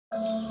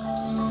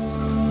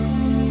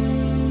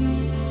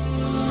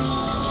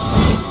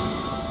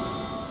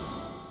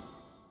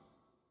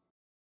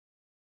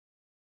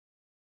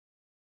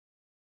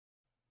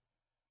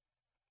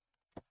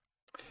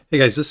Hey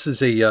guys, this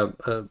is a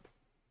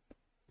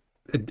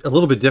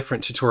little bit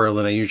different tutorial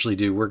than I usually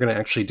do. We're going to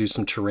actually do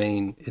some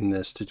terrain in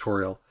this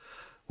tutorial.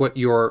 What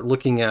you're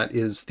looking at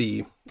is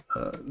the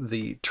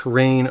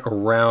terrain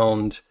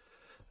around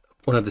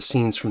one of the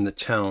scenes from the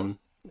town.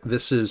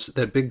 This is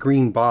that big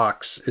green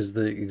box is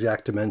the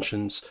exact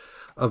dimensions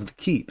of the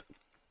keep.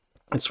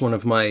 It's one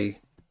of my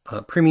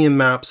premium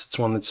maps. It's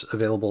one that's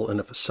available in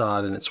a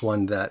facade, and it's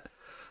one that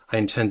I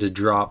intend to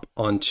drop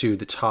onto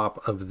the top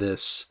of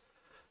this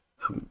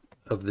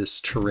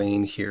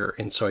terrain here,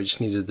 and so I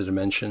just needed the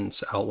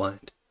dimensions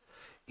outlined.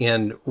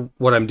 And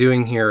what I'm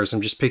doing here is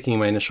I'm just picking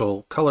my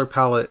initial color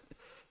palette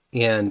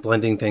and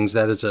blending things.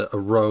 That is a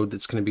road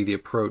that's going to be the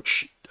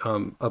approach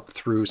up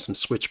through some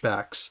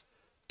switchbacks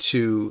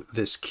to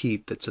this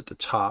keep that's at the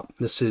top.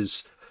 This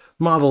is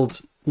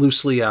modeled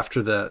loosely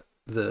after the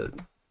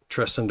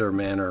Tresender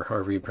Manor,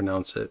 however you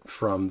pronounce it,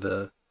 from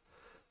the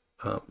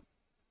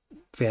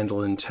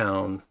Phandalin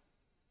Town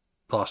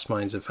Lost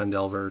Mines of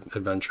Phandelver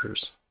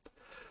adventures.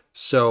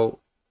 So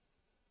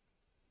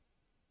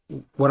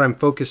what I'm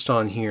focused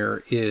on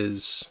here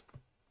is,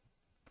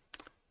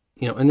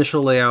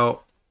 initial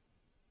layout.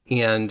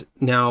 And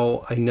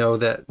now I know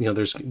that,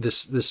 there's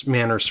this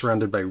manor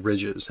surrounded by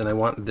ridges, and I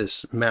want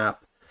this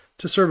map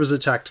to serve as a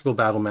tactical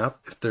battle map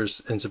if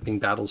there's ends up being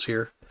battles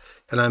here.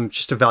 And I'm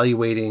just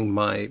evaluating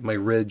my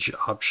ridge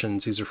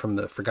options. These are from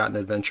the Forgotten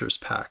Adventures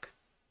pack.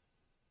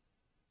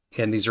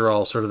 And these are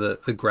all sort of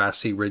the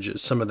grassy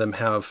ridges. Some of them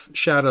have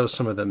shadows,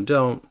 some of them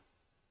don't.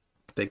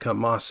 They come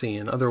mossy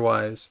and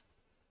otherwise.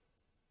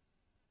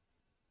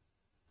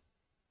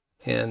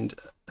 And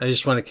I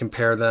just want to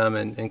compare them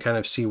and kind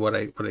of see what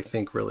I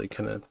think really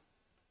kind of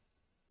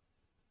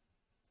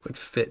would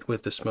fit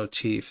with this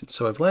motif. And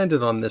so I've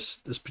landed on this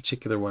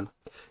particular one.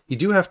 You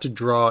do have to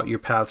draw your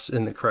paths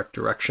in the correct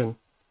direction.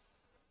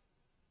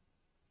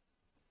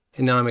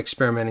 And now I'm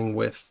experimenting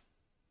with,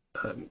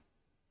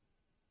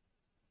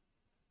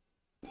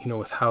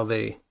 with how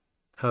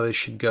they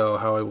should go,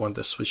 how I want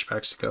the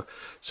switchbacks to go.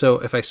 So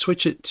if I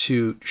switch it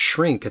to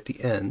shrink at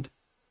the end,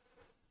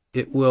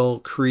 it will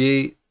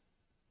create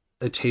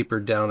a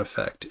tapered down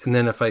effect. And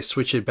then if I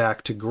switch it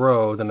back to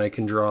grow, then I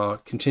can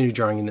continue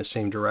drawing in the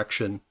same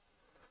direction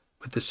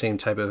with the same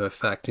type of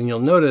effect. And you'll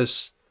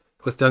notice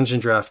with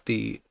Dungeondraft,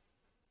 the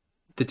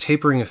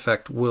tapering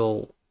effect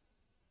will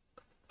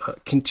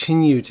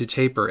continue to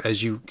taper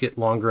as you get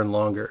longer and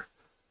longer.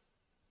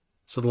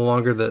 So the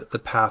longer the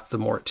path, the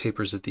more it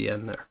tapers at the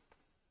end there.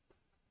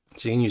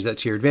 So you can use that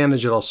to your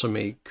advantage. It also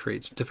may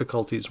create some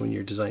difficulties when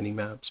you're designing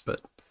maps, but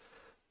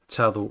that's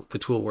how the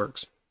tool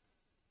works.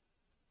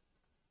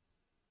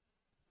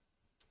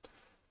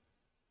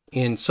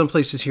 In some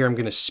places here, I'm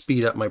going to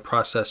speed up my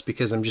process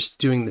because I'm just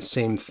doing the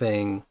same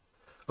thing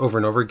over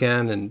and over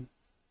again, and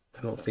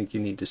I don't think you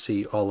need to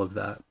see all of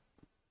that.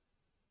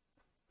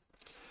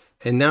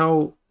 And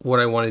now what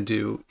I want to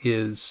do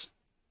is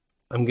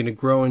I'm going to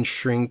grow and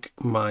shrink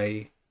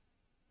my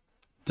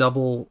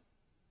double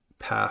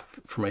path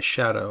for my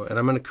shadow, and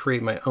I'm going to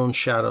create my own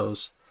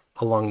shadows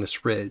along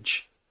this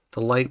ridge.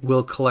 The light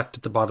will collect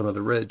at the bottom of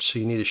the ridge, so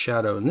you need a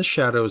shadow, and this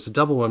shadow is a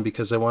double one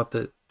because I want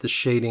the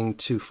shading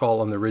to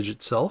fall on the ridge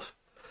itself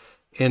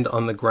and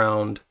on the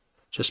ground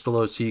just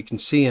below. So you can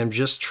see I'm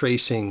just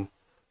tracing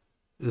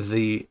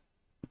the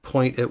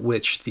point at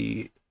which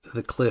the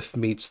cliff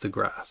meets the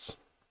grass.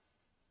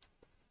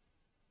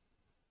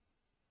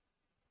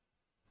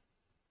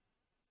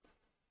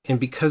 And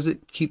because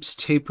it keeps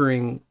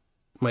tapering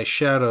my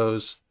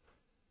shadows,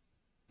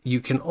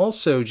 you can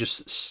also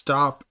just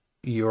stop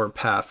your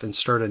path and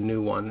start a new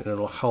one, and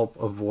it'll help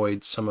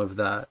avoid some of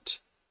that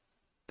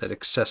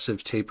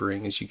excessive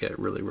tapering as you get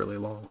really, really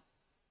long.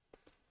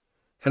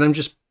 And I'm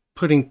just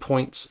putting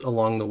points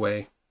along the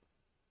way.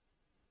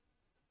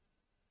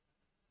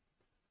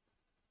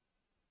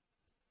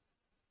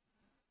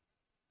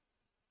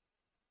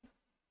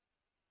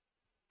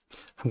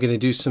 I'm going to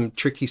do some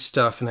tricky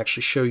stuff and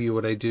actually show you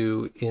what I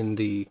do in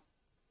the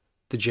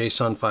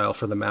JSON file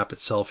for the map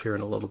itself here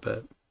in a little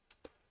bit.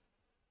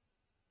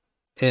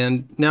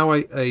 And now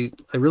I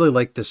really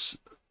like this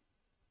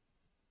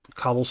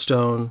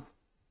cobblestone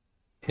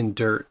and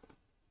dirt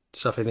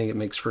stuff. I think it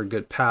makes for a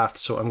good path.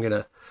 So I'm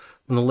gonna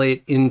lay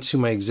it into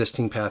my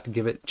existing path and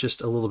give it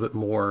just a little bit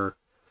more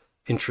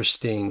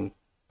interesting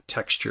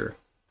texture.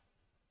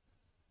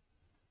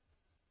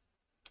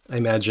 I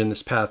imagine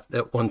this path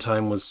at one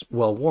time was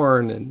well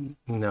worn, and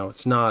now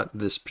it's not.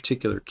 This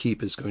particular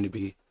keep is going to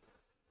be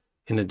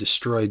in a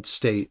destroyed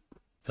state.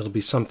 It'll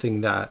be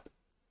something that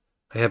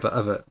I have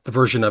a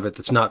version of it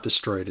that's not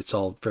destroyed. It's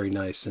all very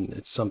nice, and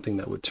it's something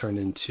that would turn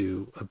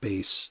into a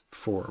base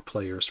for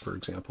players, for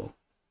example.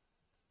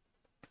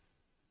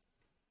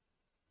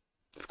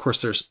 Of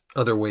course, there's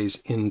other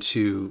ways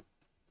into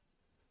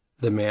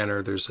the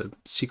manor. There's a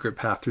secret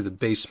path through the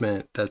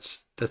basement.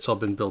 That's all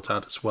been built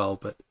out as well.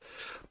 But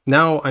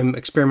now I'm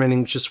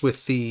experimenting just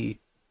with the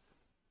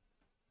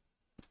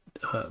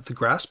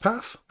grass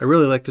path. I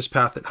really like this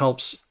path. It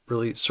helps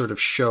really sort of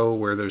show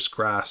where there's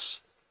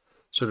grass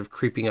sort of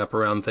creeping up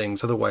around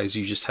things. Otherwise,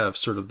 you just have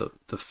sort of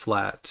the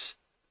flat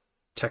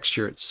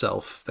texture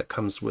itself that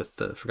comes with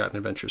the Forgotten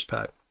Adventures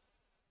pack.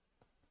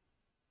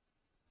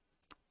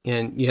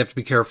 And you have to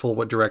be careful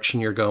what direction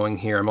you're going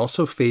here. I'm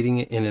also fading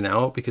it in and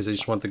out because I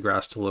just want the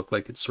grass to look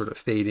like it's sort of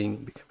fading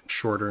and becoming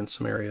shorter in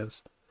some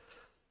areas.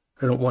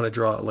 I don't want to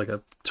draw like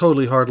a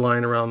totally hard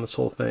line around this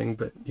whole thing,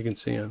 but you can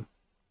see I'm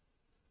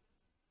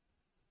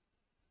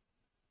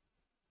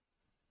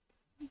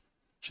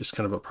just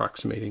kind of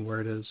approximating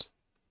where it is.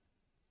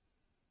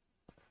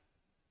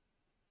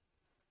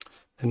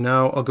 And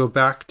now I'll go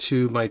back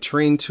to my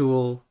terrain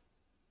tool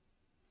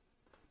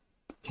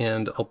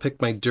and I'll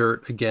pick my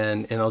dirt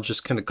again, and I'll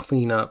just kind of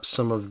clean up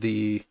some of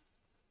the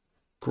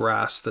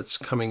grass that's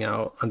coming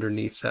out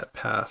underneath that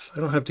path. I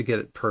don't have to get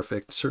it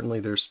perfect. Certainly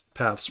there's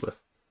paths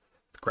with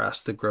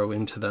grass that grow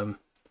into them.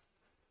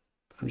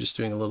 I'm just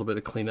doing a little bit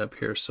of cleanup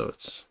here so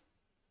it's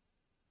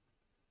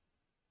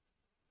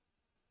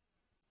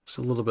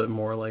a little bit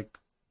more like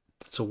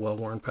it's a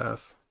well-worn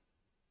path.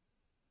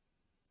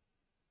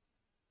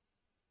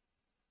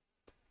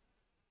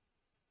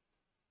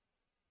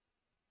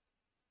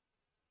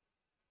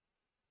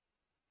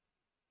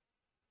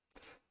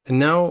 And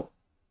now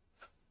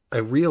I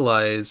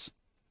realize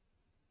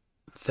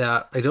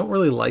that I don't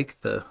really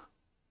like the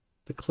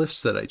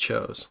cliffs that I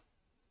chose.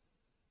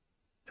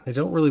 And I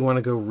don't really want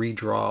to go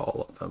redraw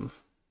all of them.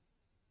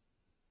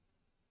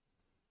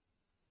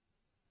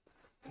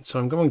 And so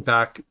I'm going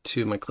back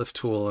to my cliff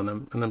tool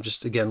and I'm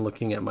just again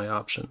looking at my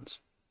options.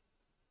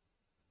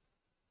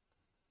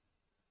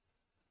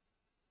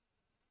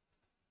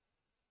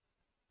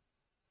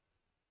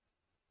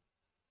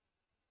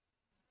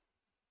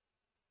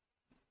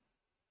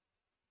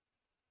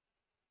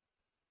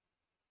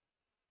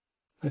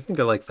 I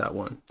think I like that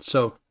one.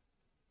 So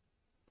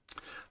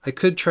I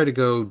could try to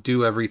go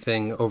do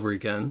everything over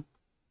again.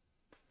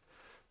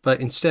 But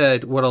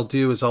instead, what I'll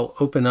do is I'll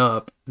open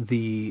up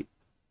the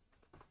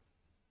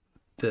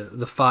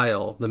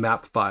file, the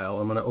map file.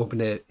 I'm going to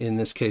open it. In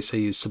this case, I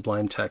use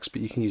Sublime Text,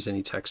 but you can use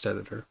any text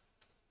editor.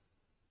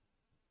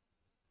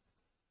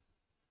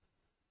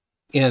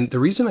 And the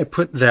reason I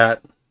put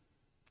that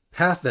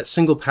path, that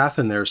single path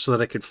in there, so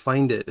that I could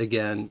find it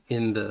again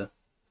in the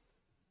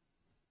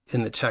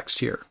text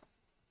here.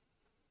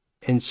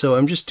 And so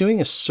I'm just doing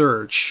a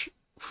search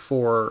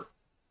for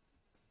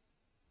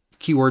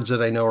keywords that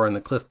I know are in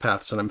the cliff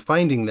paths, and I'm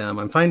finding them.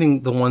 I'm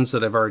finding the ones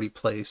that I've already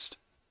placed.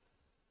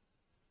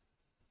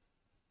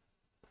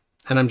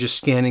 And I'm just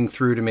scanning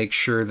through to make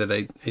sure that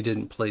I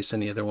didn't place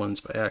any other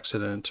ones by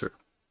accident.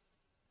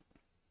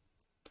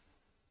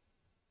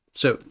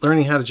 So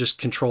learning how to just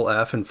Control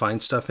F and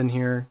find stuff in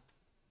here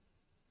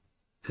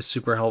is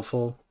super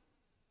helpful.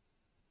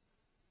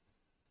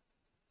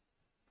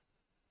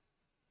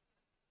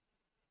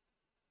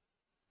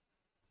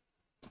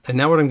 And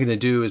now what I'm going to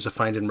do is a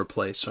find and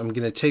replace. So I'm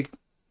going to take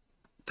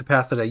the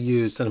path that I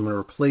used and I'm going to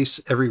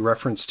replace every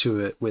reference to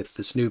it with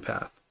this new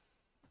path.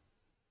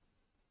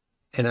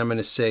 And I'm going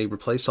to say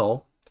replace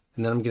all,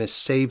 and then I'm going to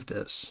save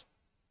this.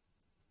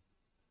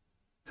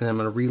 And I'm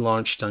going to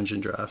relaunch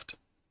Dungeondraft.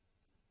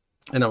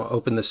 And I'll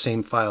open the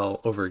same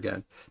file over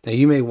again. Now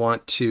you may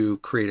want to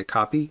create a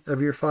copy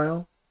of your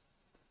file.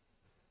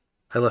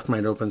 I left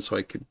mine open so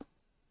I could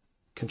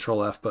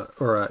Control F,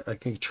 or I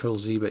can Control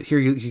Z, but here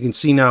you can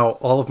see now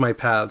all of my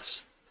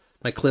paths,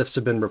 my cliffs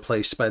have been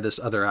replaced by this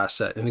other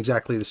asset in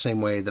exactly the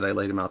same way that I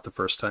laid them out the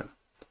first time.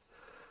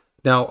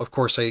 Now, of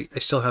course, I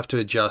still have to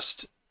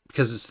adjust,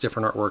 because it's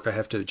different artwork, I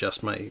have to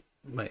adjust my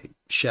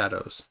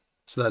shadows.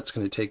 So that's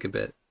going to take a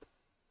bit.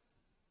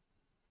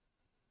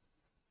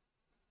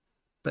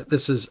 But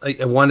this is,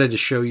 I wanted to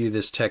show you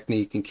this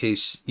technique in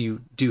case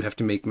you do have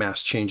to make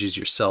mass changes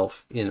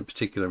yourself in a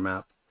particular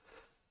map.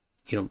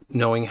 You know,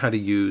 knowing how to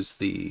use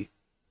the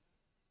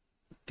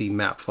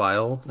map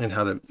file and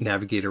how to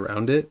navigate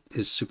around it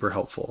is super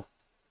helpful.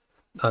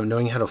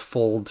 Knowing how to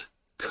fold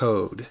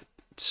code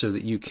so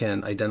that you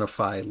can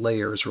identify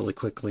layers really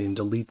quickly and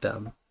delete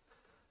them.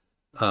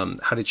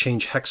 How to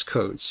change hex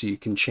code so you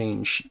can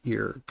change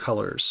your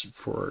colors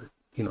for,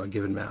 you know, a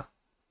given map,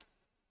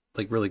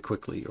 like really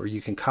quickly, or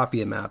you can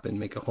copy a map and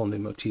make a whole new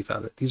motif out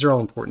of it. These are all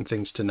important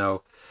things to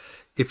know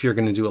if you're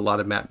going to do a lot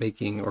of map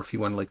making or if you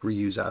want to like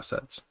reuse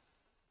assets.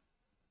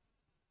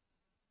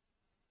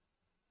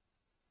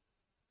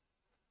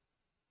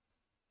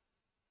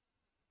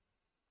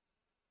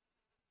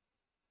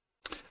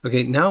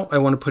 Okay, now I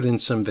want to put in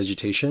some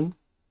vegetation.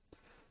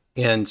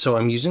 And so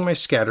I'm using my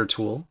scatter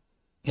tool,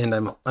 and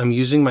I'm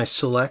using my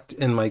select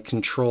and my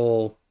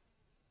control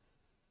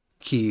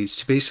keys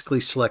to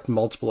basically select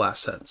multiple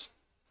assets.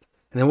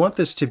 And I want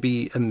this to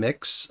be a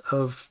mix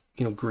of,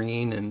 you know,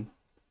 green and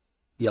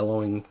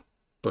yellowing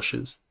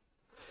bushes.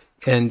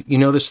 And you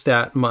notice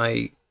that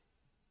my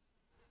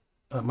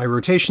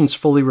rotation's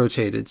fully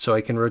rotated, so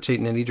I can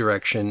rotate in any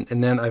direction.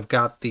 And then I've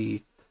got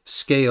the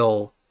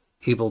scale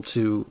able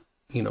to,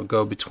 you know,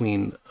 go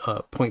between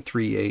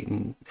 0.38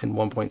 and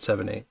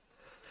 1.78.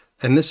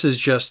 And this is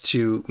just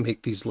to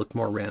make these look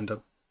more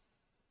random.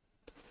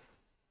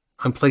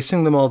 I'm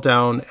placing them all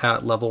down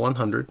at level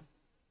 100.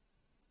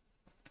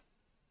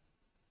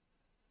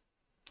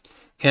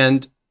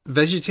 And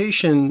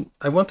vegetation,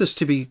 I want this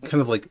to be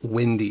kind of like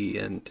windy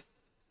and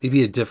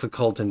maybe a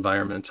difficult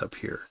environment up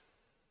here.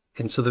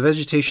 And so the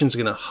vegetation is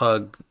going to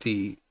hug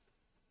the,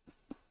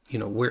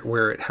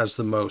 where it has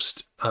the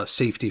most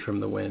safety from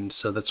the wind.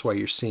 So that's why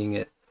you're seeing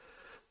it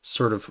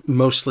sort of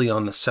mostly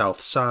on the south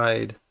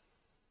side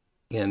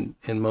and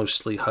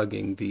mostly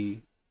hugging the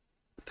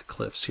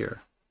cliffs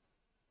here.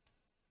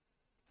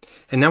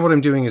 And now what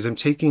I'm doing is I'm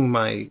taking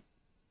my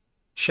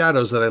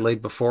shadows that I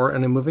laid before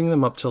and I'm moving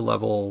them up to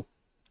level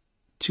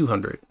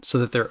 200 so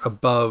that they're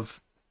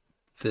above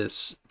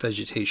this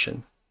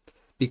vegetation,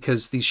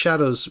 because these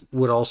shadows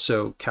would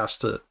also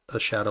cast a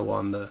shadow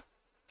on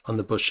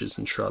the bushes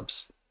and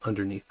shrubs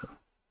underneath them.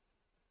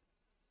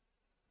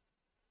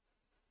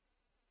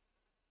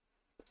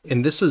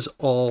 And this is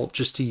all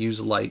just to use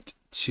light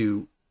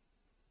to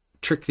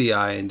trick the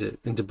eye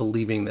into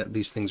believing that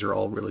these things are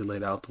all really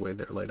laid out the way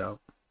they're laid out.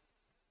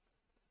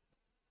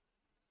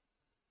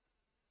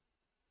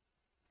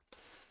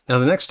 Now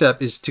the next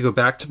step is to go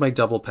back to my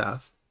double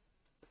path.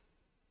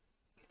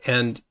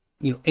 And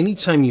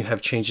anytime you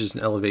have changes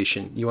in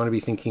elevation, you want to be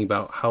thinking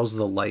about how's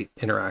the light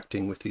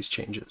interacting with these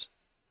changes.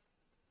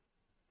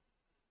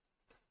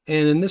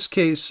 And in this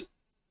case,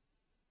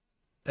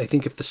 I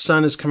think if the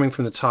sun is coming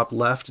from the top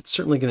left, it's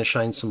certainly going to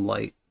shine some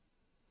light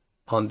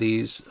on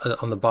these.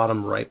 On the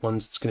bottom right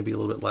ones, it's going to be a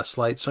little bit less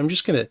light. So I'm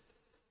just going to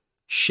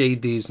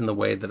shade these in the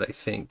way that I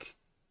think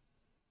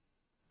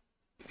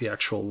the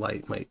actual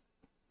light might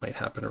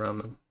happen around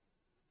them.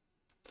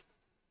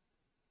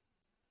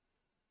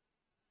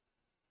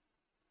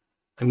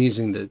 I'm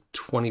using the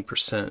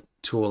 20%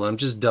 tool. I'm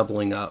just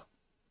doubling up.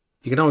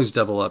 You can always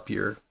double up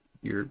your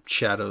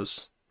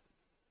shadows.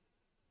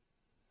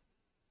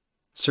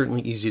 It's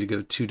certainly easy to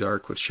go too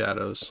dark with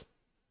shadows.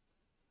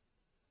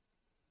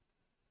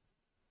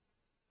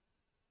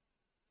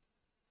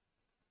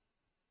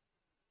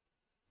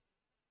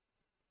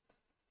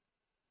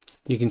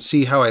 You can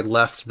see how I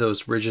left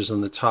those ridges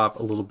on the top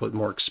a little bit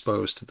more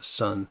exposed to the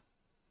sun.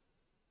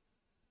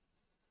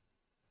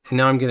 And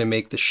now I'm going to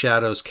make the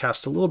shadows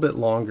cast a little bit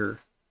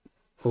longer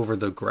over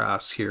the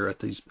grass here at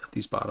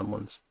these bottom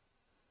ones.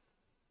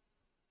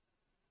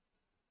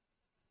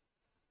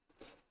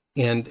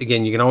 And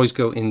again, you can always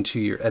go into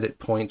your edit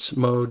points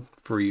mode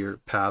for your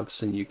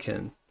paths and you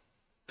can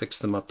fix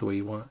them up the way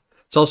you want.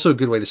 It's also a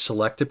good way to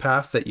select a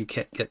path that you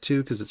can't get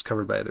to because it's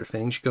covered by other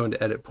things. You go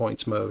into edit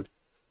points mode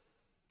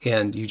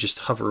and you just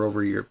hover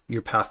over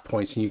your path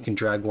points and you can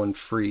drag one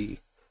free.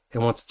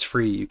 And once it's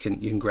free, you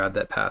can grab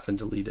that path and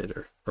delete it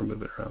or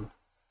move it around.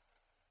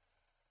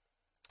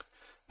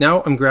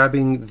 Now I'm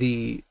grabbing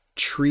the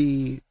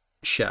tree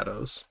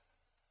shadows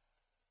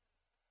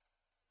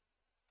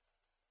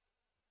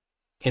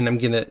and I'm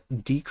going to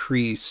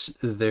decrease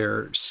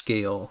their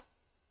scale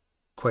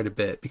quite a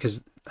bit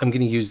because I'm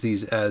going to use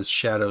these as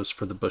shadows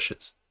for the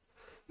bushes.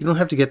 You don't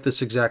have to get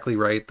this exactly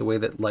right. The way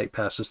that light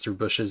passes through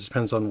bushes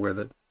depends on where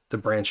the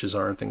branches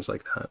are and things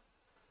like that.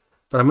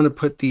 But I'm going to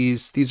put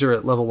these are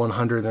at level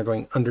 100 and they're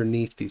going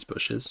underneath these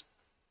bushes.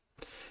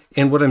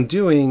 And what I'm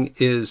doing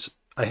is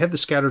I have the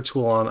scatter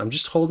tool on. I'm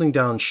just holding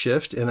down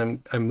shift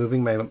and I'm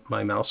moving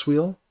my mouse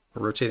wheel,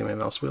 or rotating my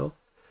mouse wheel.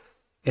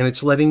 And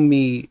it's letting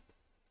me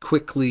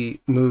quickly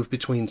move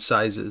between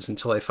sizes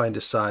until I find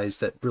a size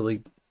that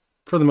really,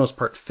 for the most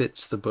part,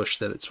 fits the bush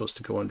that it's supposed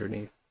to go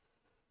underneath.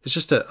 It's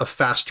just a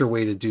faster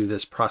way to do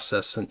this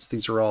process since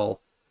these are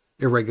all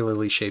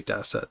irregularly shaped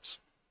assets.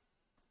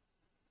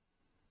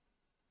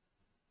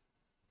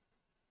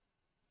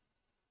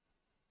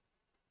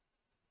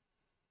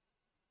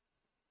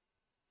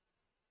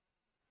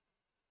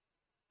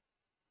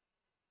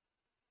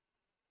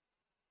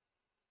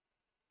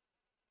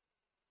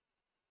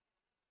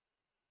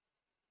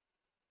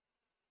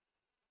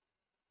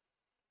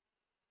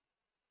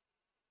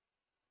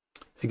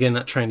 Again,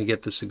 not trying to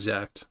get this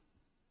exact.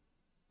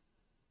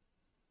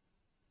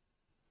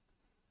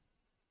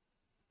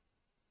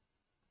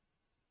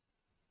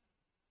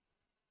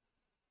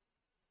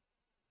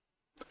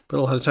 But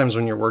a lot of times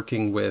when you're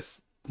working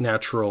with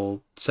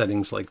natural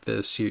settings like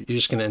this, you're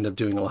just going to end up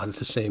doing a lot of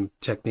the same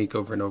technique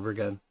over and over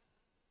again.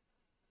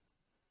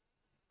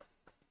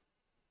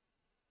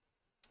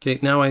 Okay,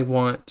 now I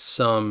want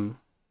some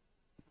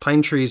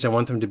pine trees. I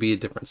want them to be at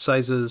different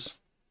sizes.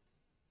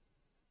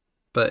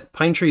 But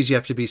pine trees, you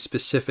have to be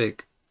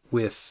specific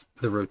with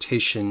the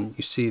rotation.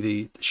 You see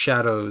the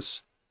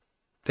shadows,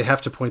 they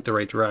have to point the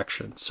right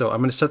direction. So I'm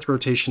going to set the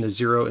rotation to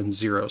 0 and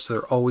 0. So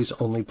they're always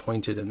only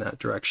pointed in that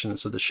direction.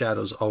 So the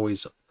shadow's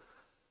always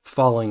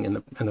falling in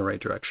the right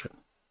direction.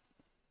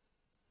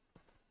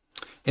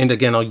 And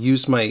again, I'll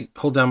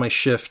hold down my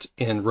shift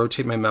and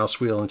rotate my mouse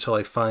wheel until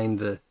I find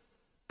the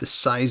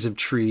size of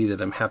tree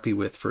that I'm happy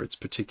with for its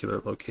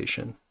particular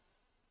location.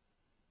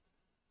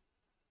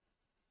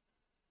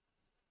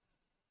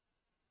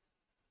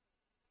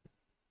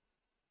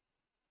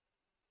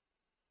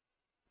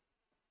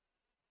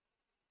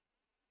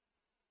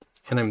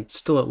 And I'm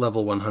still at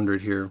level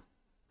 100 here.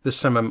 This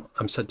time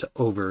I'm set to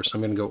over, so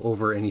I'm going to go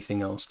over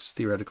anything else because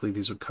theoretically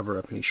these would cover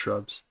up any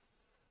shrubs.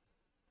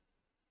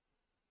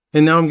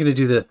 And now I'm going to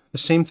do the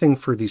same thing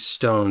for these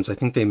stones. I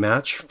think they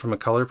match from a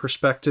color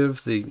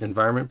perspective, the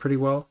environment pretty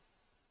well.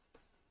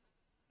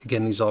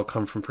 Again, these all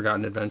come from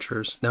Forgotten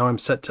Adventures. Now I'm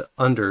set to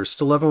under,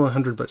 still level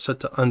 100, but set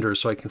to under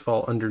so I can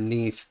fall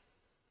underneath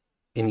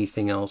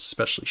anything else,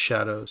 especially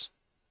shadows.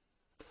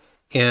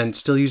 And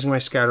still using my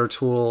scatter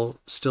tool,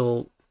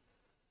 still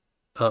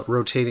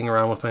rotating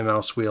around with my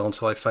mouse wheel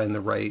until I find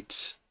the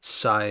right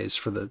size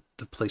for the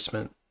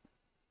placement.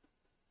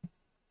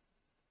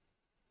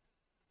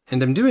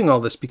 And I'm doing all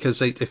this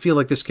because I feel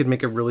like this could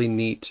make a really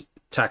neat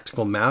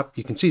tactical map.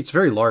 You can see it's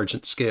very large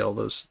in scale.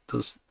 Those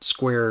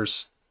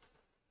squares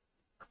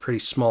are pretty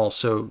small,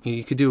 so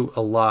you could do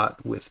a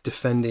lot with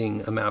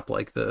defending a map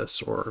like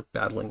this or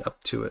battling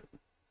up to it.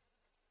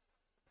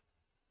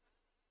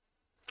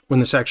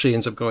 When this actually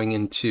ends up going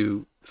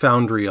into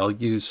Foundry, I'll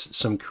use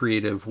some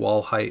creative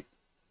wall height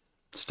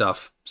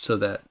stuff so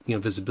that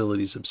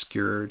visibility is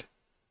obscured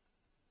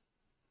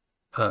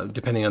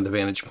depending on the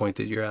vantage point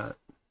that you're at.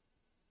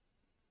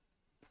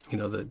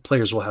 The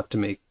players will have to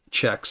make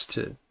checks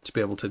to be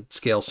able to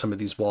scale some of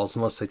these walls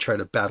unless they try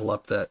to battle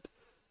up the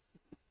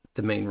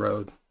main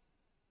road.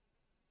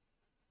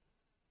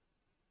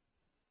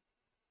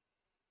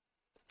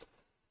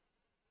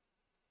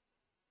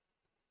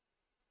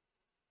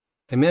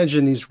 I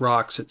imagine these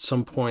rocks at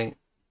some point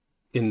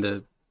in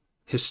the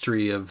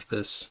history of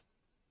this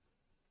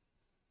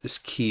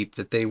keep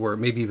that they were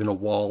maybe even a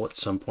wall at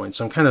some point.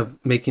 So I'm kind of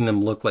making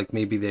them look like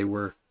maybe they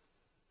were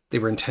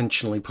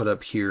intentionally put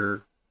up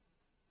here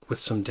with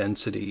some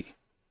density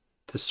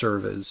to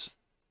serve as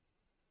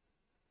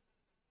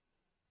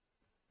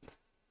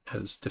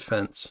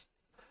defense.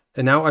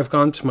 And now I've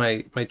gone to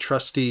my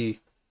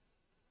trusty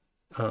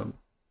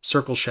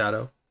circle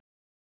shadow.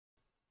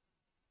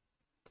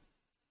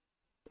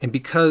 And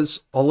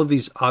because all of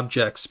these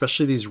objects,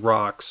 especially these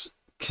rocks,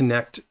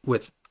 connect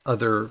with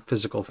other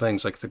physical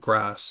things like the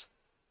grass,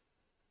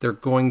 they're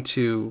going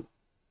to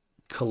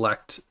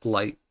collect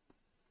light.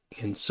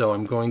 And so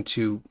I'm going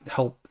to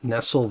help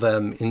nestle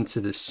them into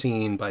the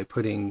scene by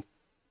putting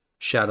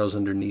shadows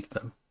underneath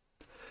them.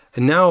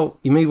 And now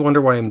you may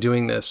wonder why I'm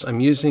doing this. I'm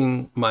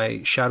using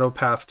my shadow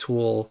path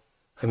tool.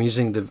 I'm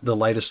using the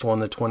lightest one,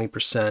 the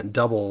 20%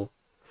 double.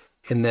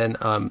 And then,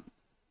 I'm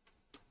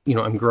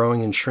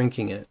growing and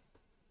shrinking it.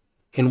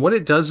 And what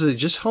it does is it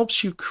just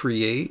helps you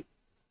create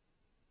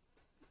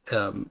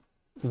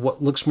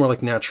what looks more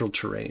like natural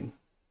terrain.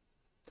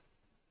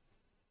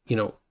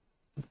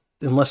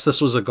 Unless this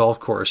was a golf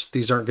course,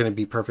 these aren't going to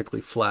be perfectly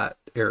flat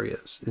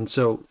areas. And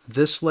so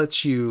this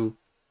lets you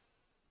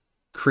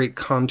create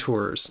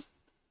contours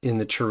in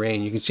the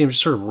terrain. You can see I'm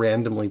just sort of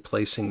randomly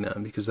placing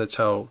them because that's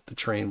how the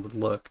terrain would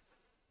look.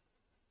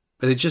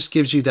 But it just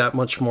gives you that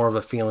much more of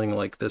a feeling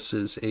like this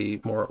is a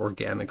more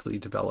organically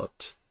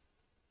developed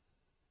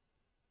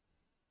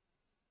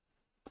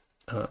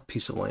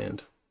piece of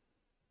land.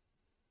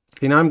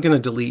 Okay, now I'm going to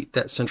delete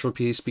that central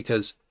piece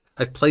because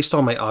I've placed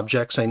all my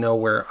objects. I know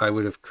where I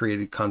would have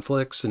created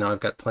conflicts, and now I've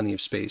got plenty of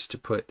space to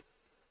put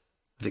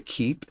the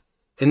keep.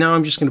 And now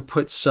I'm just going to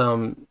put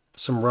some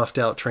roughed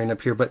out terrain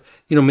up here. But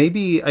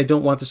maybe I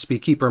don't want this to be a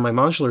keep. Or in my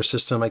modular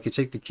system, I could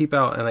take the keep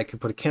out and I could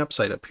put a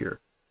campsite up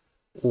here.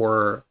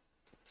 Or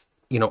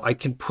I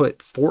can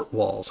put fort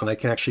walls, and I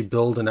can actually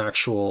build an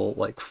actual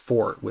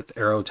fort with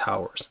arrow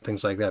towers,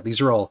 things like that.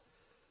 These are all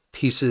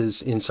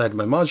pieces inside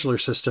my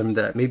modular system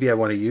that maybe I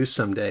want to use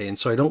someday. And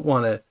so I don't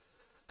want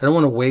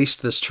to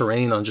waste this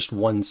terrain on just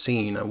one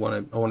scene. I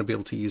want to be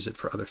able to use it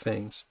for other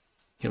things.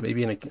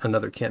 Maybe in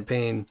another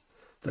campaign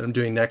that I'm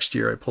doing next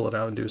year, I pull it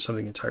out and do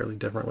something entirely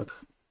different with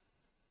it.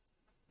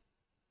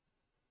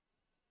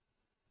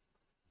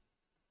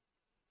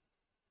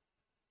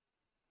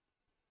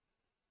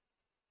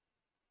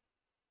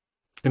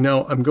 And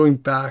now I'm going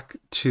back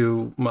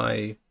to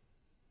my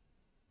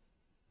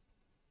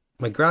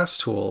grass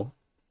tool,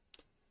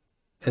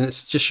 and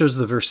it just shows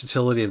the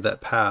versatility of that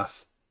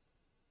path.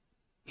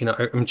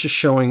 I'm just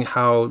showing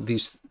how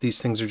these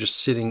things are just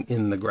sitting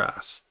in the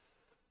grass.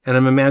 And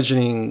I'm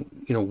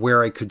imagining,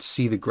 where I could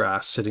see the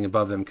grass sitting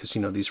above them because,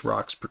 these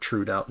rocks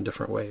protrude out in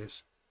different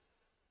ways.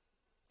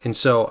 And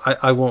so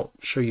I won't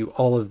show you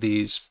all of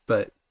these,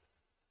 but,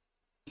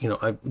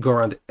 I go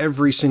around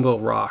every single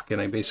rock and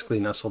I basically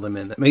nestle them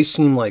in. That may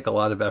seem like a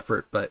lot of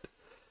effort, but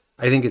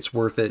I think it's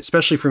worth it,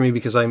 especially for me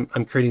because I'm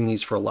creating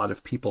these for a lot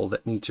of people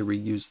that need to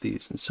reuse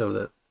these. And so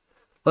the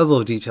level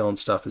of detail and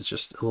stuff is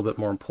just a little bit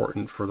more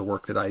important for the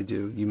work that I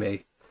do. You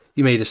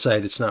may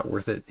decide it's not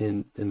worth it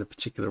in the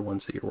particular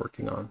ones that you're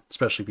working on,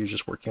 especially if you're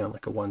just working on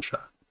a one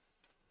shot.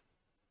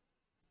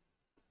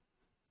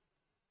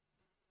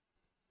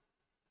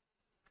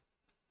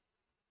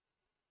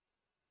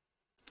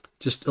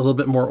 Just a little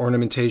bit more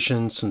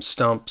ornamentation, some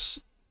stumps.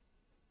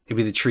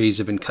 Maybe the trees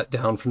have been cut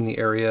down from the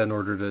area in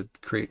order to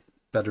create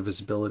better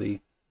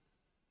visibility.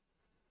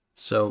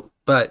 So,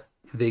 but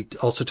they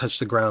also touch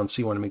the ground,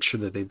 so you want to make sure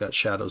that they've got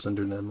shadows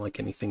under them like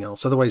anything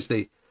else. Otherwise,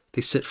 they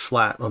sit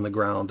flat on the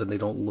ground and they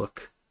don't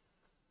look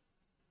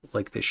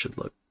like they should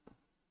look.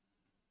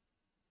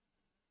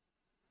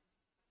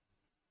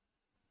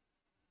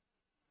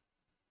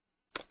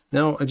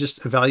 Now I'm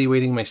just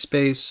evaluating my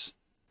space,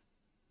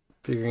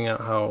 figuring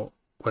out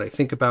what I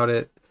think about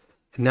it.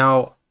 And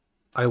now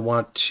I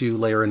want to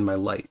layer in my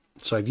light.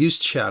 So I've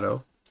used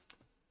shadow,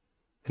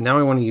 and now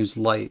I want to use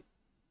light.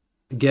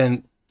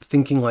 Again,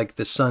 thinking like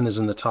the sun is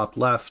in the top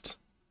left,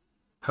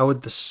 how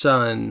would the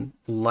sun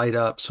light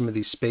up some of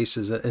these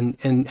spaces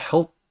and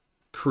help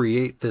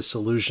create this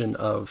illusion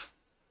of,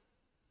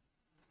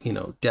 you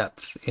know,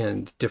 depth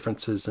and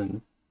differences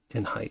in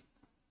height?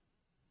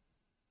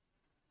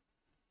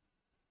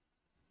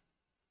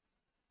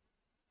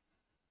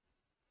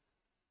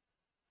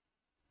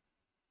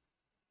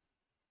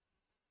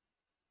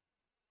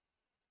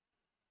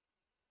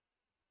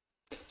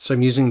 So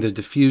I'm using the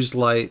diffused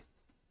light.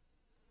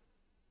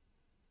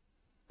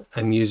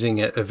 I'm using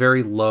it a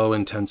very low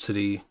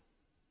intensity.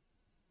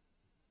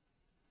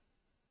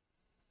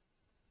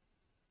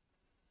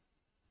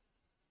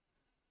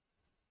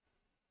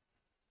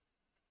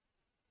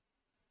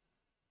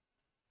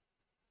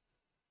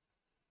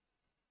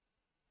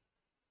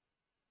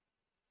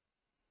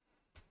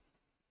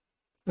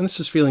 And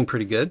this is feeling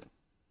pretty good.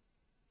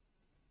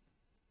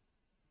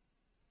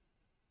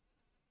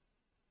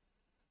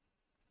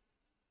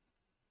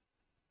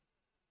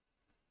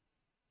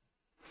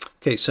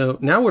 Okay, so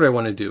now what I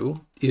want to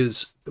do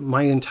is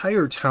my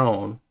entire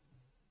town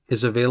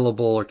is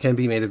available or can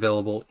be made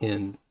available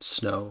in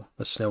snow,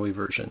 a snowy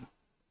version.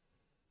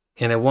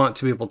 And I want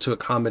to be able to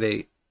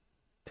accommodate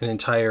an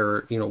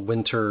entire, you know,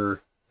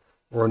 winter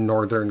or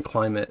northern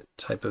climate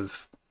type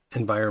of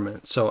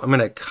environment. So I'm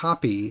going to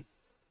copy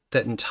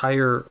that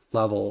entire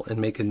level and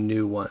make a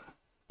new one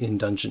in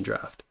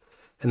Dungeondraft.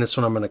 And this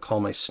one I'm going to call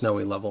my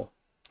snowy level.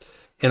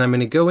 And I'm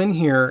going to go in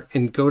here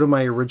and go to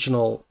my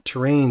original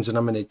terrains, and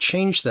I'm going to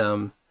change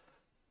them,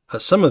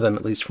 some of them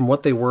at least, from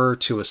what they were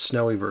to a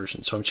snowy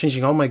version. So I'm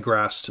changing all my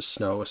grass to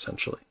snow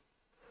essentially.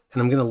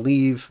 And I'm going to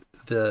leave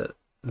the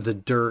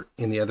dirt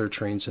in the other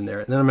terrains in there.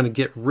 And then I'm going to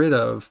get rid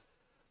of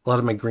a lot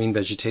of my green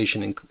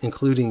vegetation,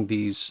 including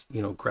these,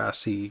 you know,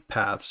 grassy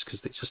paths,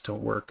 because they just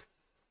don't work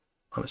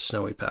on a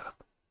snowy path.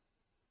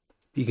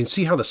 You can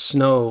see how the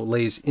snow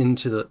lays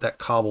into that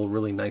cobble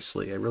really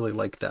nicely. I really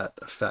like that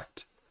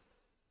effect,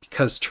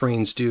 because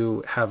terrains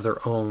do have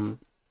their own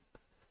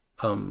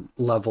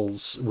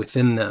levels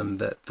within them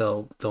that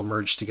they'll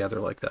merge together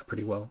like that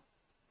pretty well.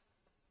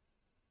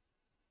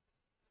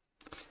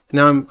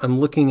 Now I'm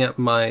looking at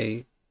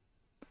my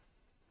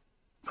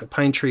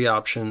pine tree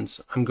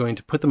options. I'm going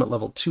to put them at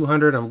level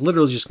 200. I'm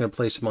literally just going to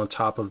place them on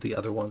top of the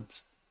other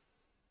ones.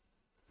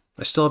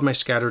 I still have my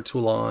scatter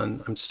tool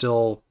on. I'm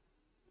still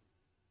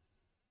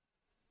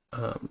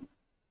going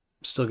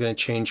to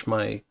change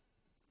my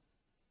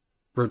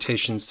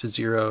rotations to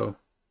 0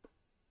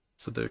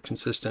 so they're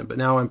consistent. But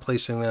now I'm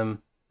placing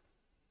them,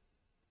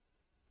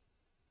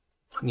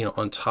 you know,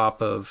 on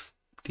top of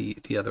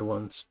the other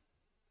ones.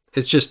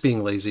 It's just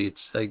being lazy.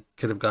 I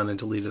could have gone and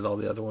deleted all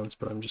the other ones,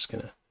 but I'm just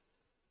going to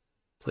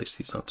place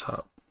these on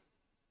top.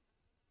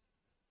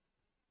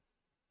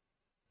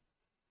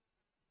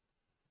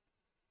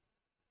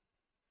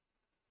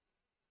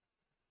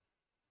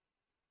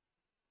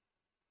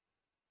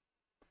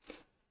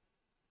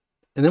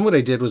 And then what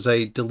I did was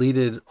I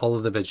deleted all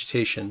of the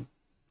vegetation,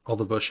 all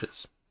the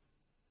bushes.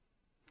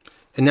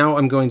 And now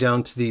I'm going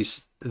down to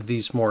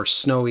these more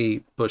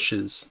snowy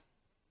bushes,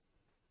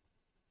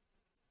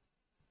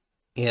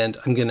 and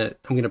I'm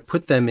gonna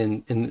put them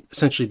in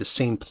essentially the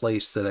same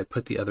place that I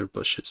put the other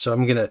bushes. So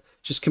I'm gonna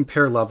just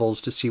compare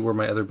levels to see where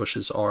my other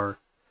bushes are,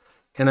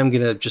 and I'm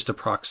gonna just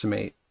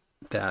approximate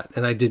that.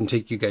 And I didn't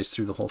take you guys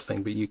through the whole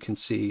thing, but you can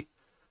see,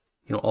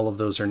 you know, all of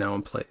those are now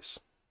in place.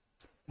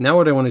 Now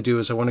what I want to do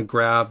is I want to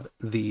grab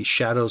the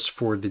shadows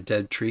for the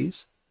dead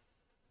trees,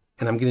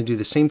 and I'm going to do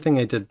the same thing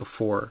I did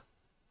before.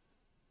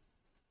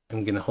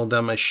 I'm going to hold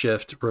down my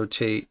shift,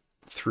 rotate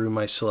through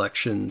my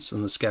selections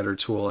on the scatter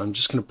tool. I'm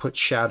just going to put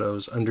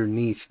shadows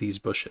underneath these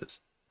bushes.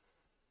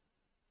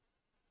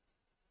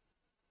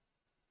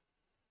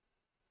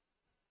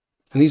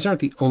 And these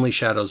aren't the only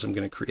shadows I'm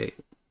going to create.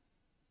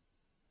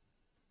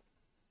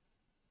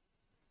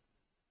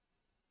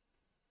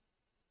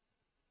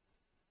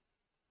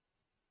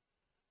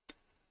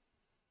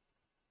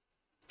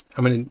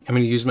 I'm going to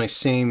use my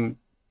same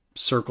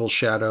circle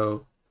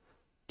shadow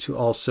to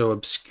also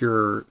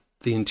obscure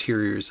the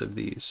interiors of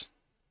these.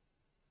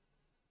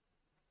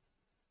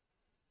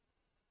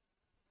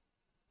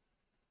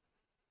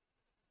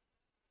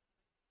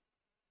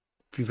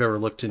 If you've ever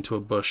looked into a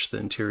bush, the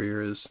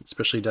interior is,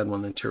 especially a dead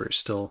one, the interior is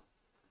still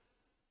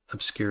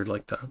obscured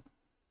like that.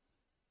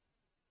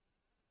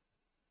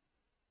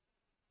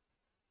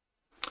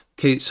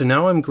 Okay, so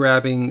now I'm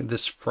grabbing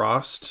this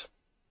frost.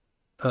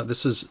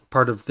 This is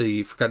part of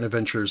the Forgotten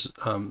Adventures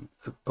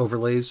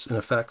overlays and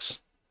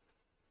effects.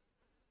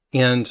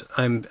 And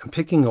I'm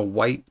picking a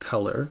white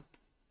color.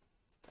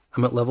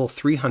 I'm at level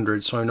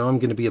 300, so I know I'm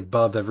going to be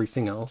above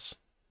everything else.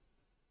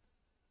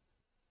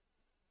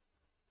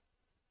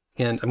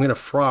 And I'm going to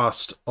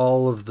frost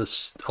all of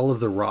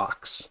the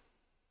rocks.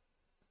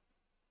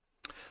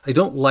 I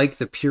don't like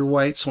the pure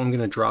white, so I'm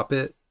going to drop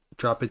it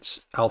drop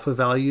its alpha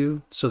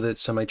value so that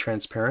it's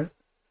semi-transparent.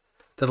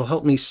 That'll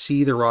help me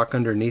see the rock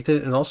underneath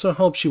it. And also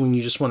helps you when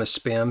you just want to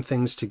spam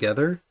things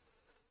together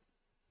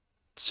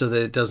so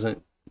that it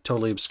doesn't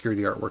totally obscure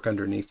the artwork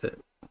underneath it.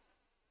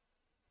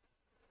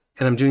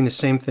 And I'm doing the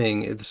same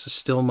thing. This is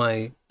still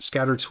my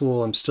scatter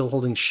tool. I'm still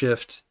holding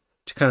shift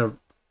to kind of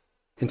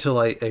until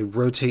I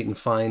rotate and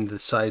find the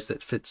size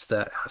that fits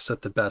that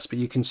asset the best. But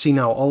you can see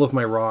now all of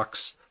my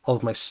rocks, all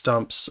of my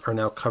stumps are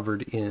now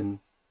covered in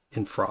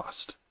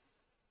frost.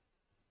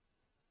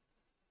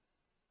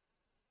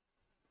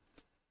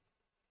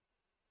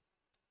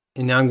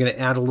 And now I'm going to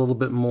add a little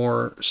bit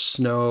more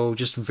snow,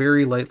 just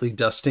very lightly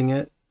dusting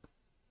it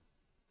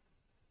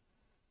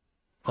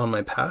on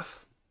my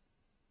path.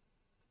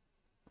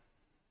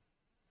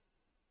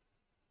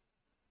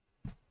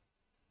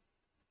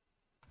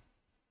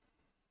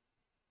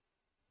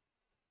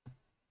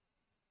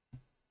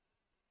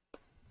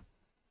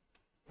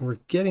 We're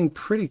getting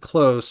pretty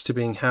close to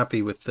being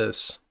happy with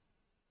this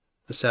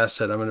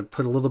asset. I'm going to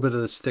put a little bit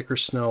of this thicker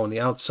snow on the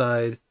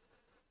outside.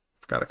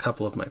 I've got a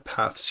couple of my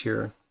paths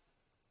here,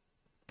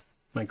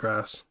 my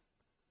grass.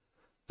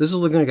 This is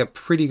looking like a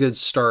pretty good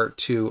start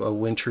to a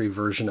wintry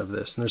version of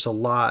this. And there's a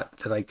lot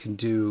that I can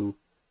do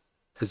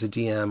as a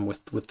DM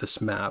with this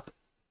map.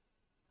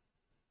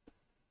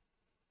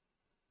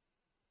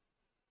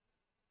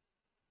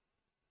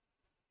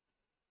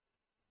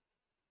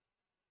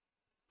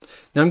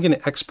 Now I'm going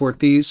to export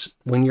these.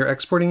 When you're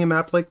exporting a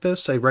map like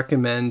this, I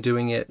recommend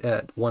doing it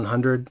at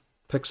 100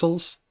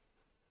 pixels,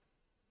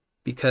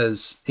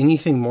 because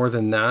anything more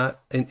than that,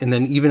 and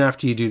then even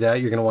after you do that,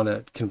 you're going to want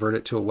to convert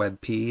it to a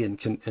WebP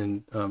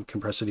and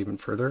compress it even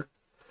further,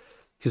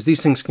 because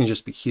these things can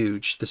just be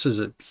huge. This is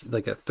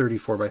like a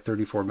 34 by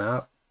 34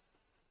 map.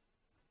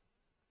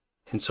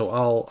 And so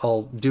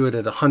I'll do it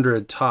at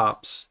 100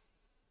 tops,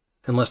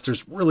 unless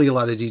there's really a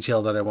lot of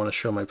detail that I want to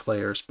show my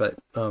players. But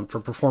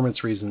for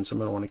performance reasons, I'm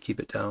going to want to keep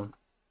it down.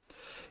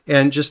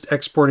 And just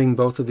exporting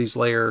both of these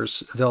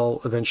layers, they'll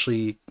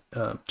eventually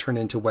turn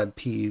into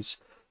WebPs.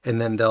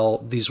 And then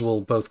these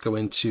will both go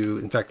into,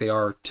 in fact, they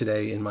are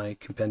today in my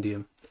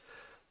compendium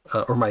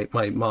or my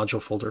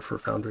module folder for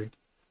Foundry.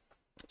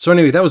 So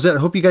anyway, that was it. I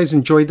hope you guys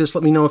enjoyed this.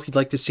 Let me know if you'd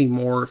like to see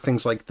more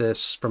things like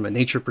this from a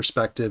nature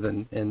perspective.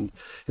 And in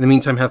the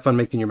meantime, have fun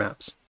making your maps.